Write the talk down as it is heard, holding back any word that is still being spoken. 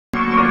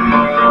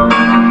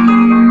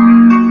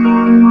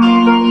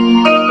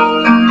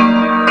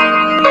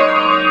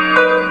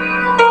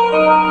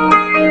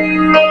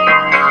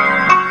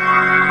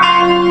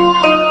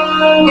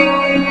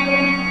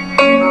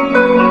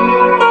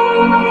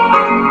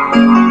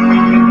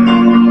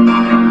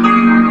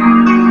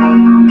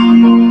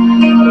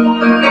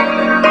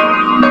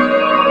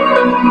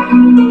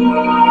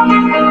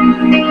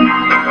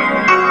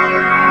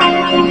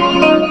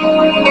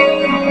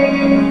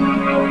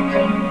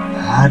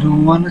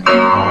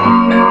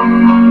talk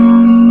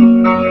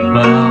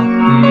about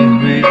things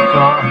we've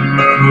gone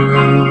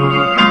through,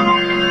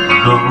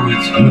 though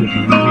it's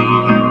hurting me.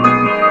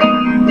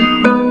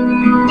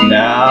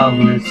 Now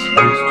it's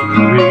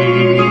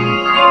history.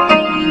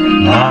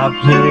 I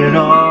played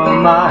all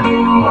my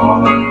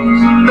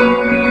cards.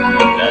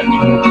 That's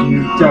what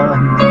you've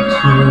done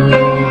too.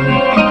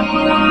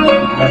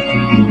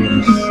 Nothing more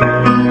to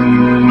say.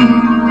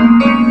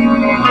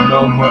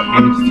 No more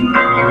is to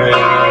play.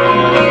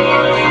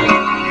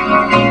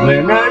 The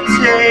winner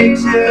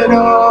takes it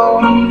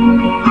all.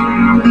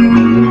 The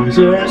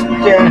loser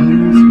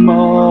stands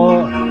small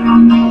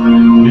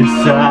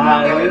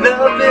beside the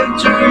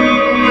victory.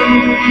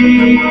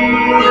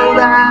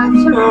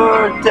 That's her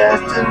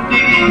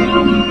destiny.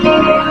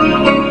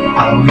 I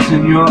was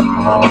in your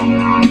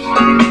arms,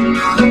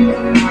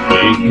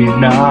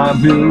 thinking I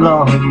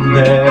belong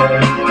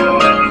there.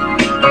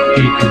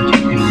 It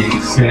couldn't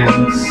make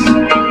sense.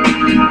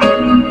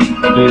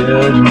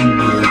 Building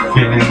me a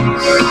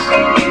fence,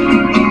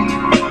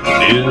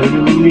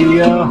 building me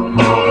a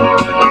home.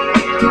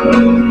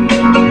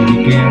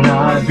 Thinking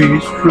I'd be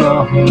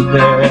strong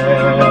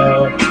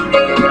there.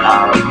 I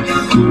was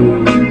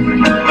fool,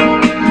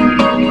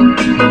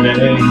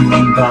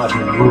 playing by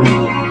the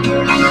rules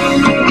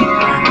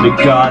that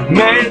God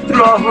made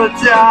throw the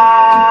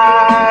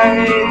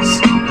dice.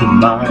 The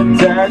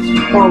mind's as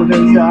cold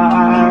as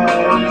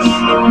ice.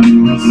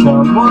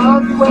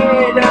 Someone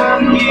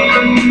waiting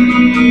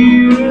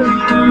here,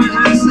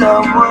 losing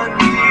someone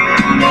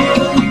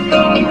here.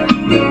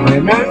 The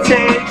winner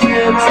takes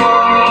it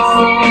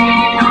all.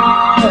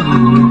 The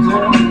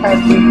loser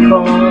has to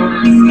fall.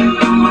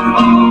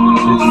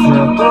 It's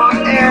simple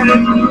and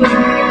it's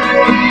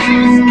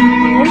plain.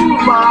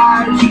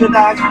 Why should I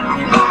tell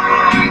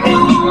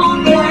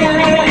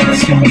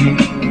me,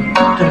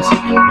 does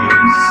it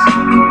kiss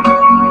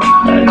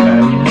like I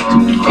used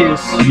to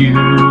kiss you?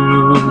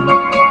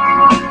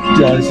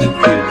 Doesn't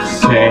feel the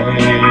same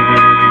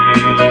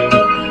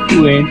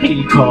when he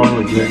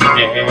calls your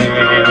name.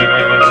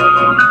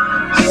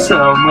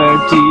 Somewhere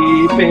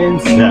deep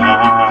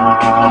inside,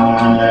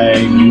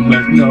 you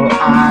must know I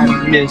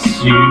miss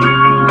you.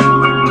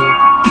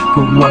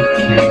 But what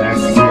can I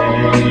say?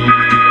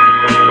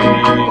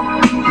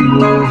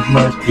 Rules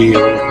must be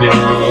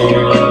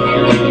obeyed.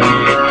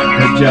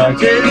 The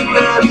judges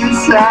will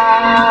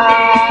decide,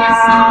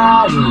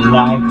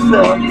 like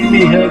the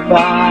nearby.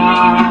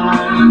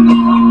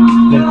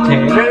 The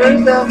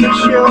taters of the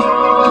show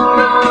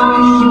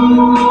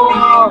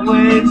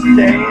always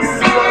stay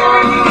slow.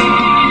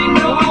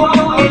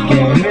 The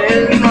game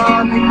is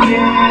on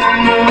again.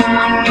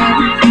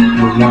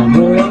 The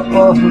number of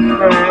a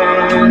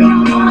friend,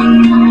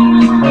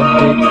 a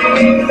big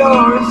lead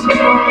or a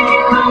small,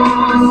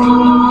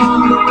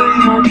 the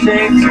winner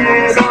takes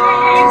it all.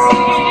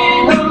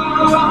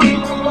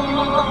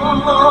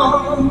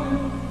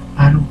 I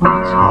don't want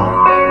to talk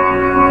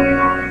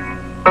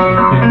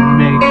if it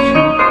makes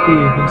you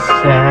feel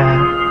sad.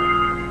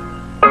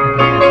 I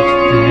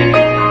understand.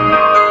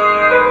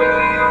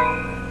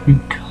 You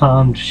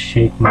come to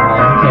shake my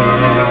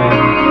hand.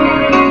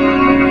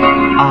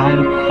 I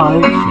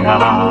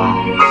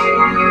apologize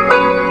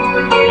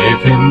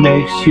if it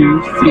makes you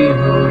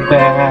feel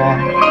bad.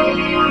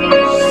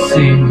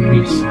 Sing me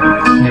some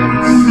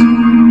sense,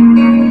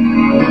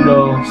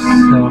 low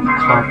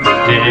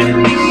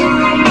self-confidence.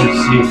 Let's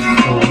see,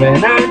 the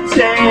winner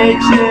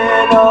takes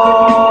it all.